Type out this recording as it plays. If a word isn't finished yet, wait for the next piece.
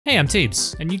Hey, I'm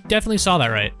Teebs, and you definitely saw that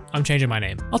right. I'm changing my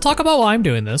name. I'll talk about why I'm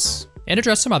doing this, and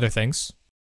address some other things.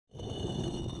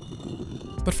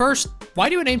 But first, why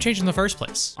do a name change in the first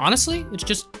place? Honestly, it's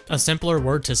just a simpler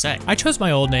word to say. I chose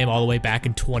my old name all the way back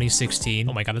in 2016.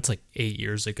 Oh my god, that's like 8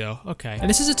 years ago. Okay. And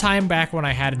this is a time back when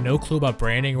I had no clue about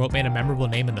branding or what made a memorable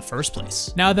name in the first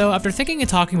place. Now though, after thinking and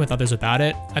talking with others about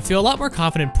it, I feel a lot more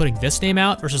confident putting this name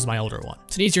out versus my older one.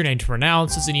 It's an easier name to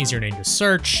pronounce, it's an easier name to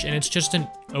search, and it's just an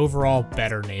overall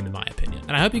better name in my opinion.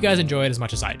 And I hope you guys enjoy it as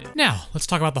much as I do. Now, let's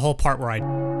talk about the whole part where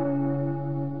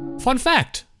Fun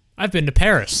fact, I've been to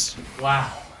Paris.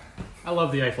 Wow. I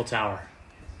love the Eiffel Tower.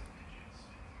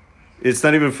 It's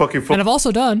not even fucking fun. And I've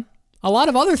also done a lot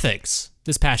of other things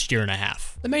this past year and a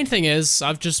half. The main thing is,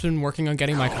 I've just been working on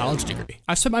getting my college degree.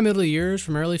 I've spent my middle years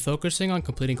primarily focusing on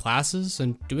completing classes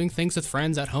and doing things with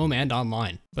friends at home and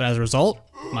online. But as a result,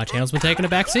 my channel's been taking a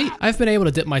back seat. I've been able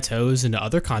to dip my toes into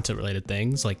other content related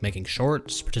things like making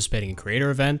shorts, participating in creator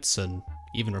events, and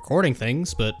even recording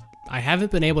things, but I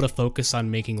haven't been able to focus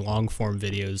on making long form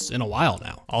videos in a while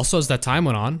now. Also, as that time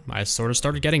went on, I sort of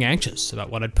started getting anxious about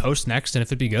what I'd post next and if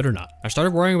it'd be good or not. I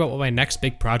started worrying about what my next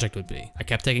big project would be. I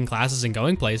kept taking classes and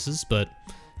going places, but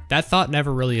that thought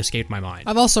never really escaped my mind.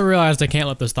 I've also realized I can't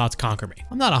let those thoughts conquer me.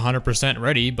 I'm not 100%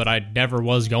 ready, but I never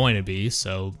was going to be,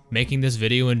 so making this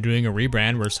video and doing a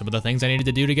rebrand were some of the things I needed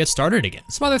to do to get started again.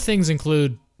 Some other things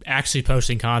include actually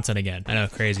posting content again. I know,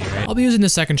 crazy, right? I'll be using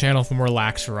this second channel for more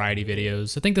lax variety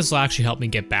videos. I think this will actually help me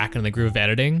get back in the groove of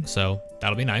editing, so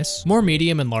that'll be nice. More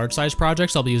medium and large size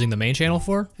projects I'll be using the main channel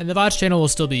for, and the VODs channel will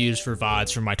still be used for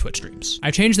VODs from my Twitch streams.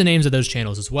 I've changed the names of those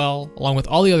channels as well, along with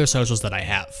all the other socials that I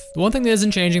have. The one thing that isn't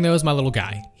changing though is my little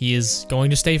guy. He is going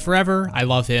to stay forever. I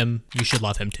love him. You should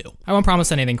love him too. I won't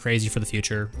promise anything crazy for the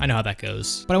future. I know how that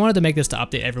goes, but I wanted to make this to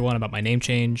update everyone about my name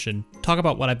change and talk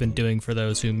about what I've been doing for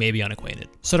those who may be unacquainted.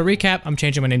 So to recap, I'm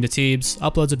changing my name to Teebs.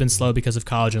 Uploads have been slow because of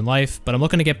college and life, but I'm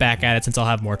looking to get back at it since I'll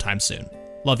have more time soon.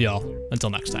 Love y'all. Until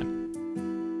next time.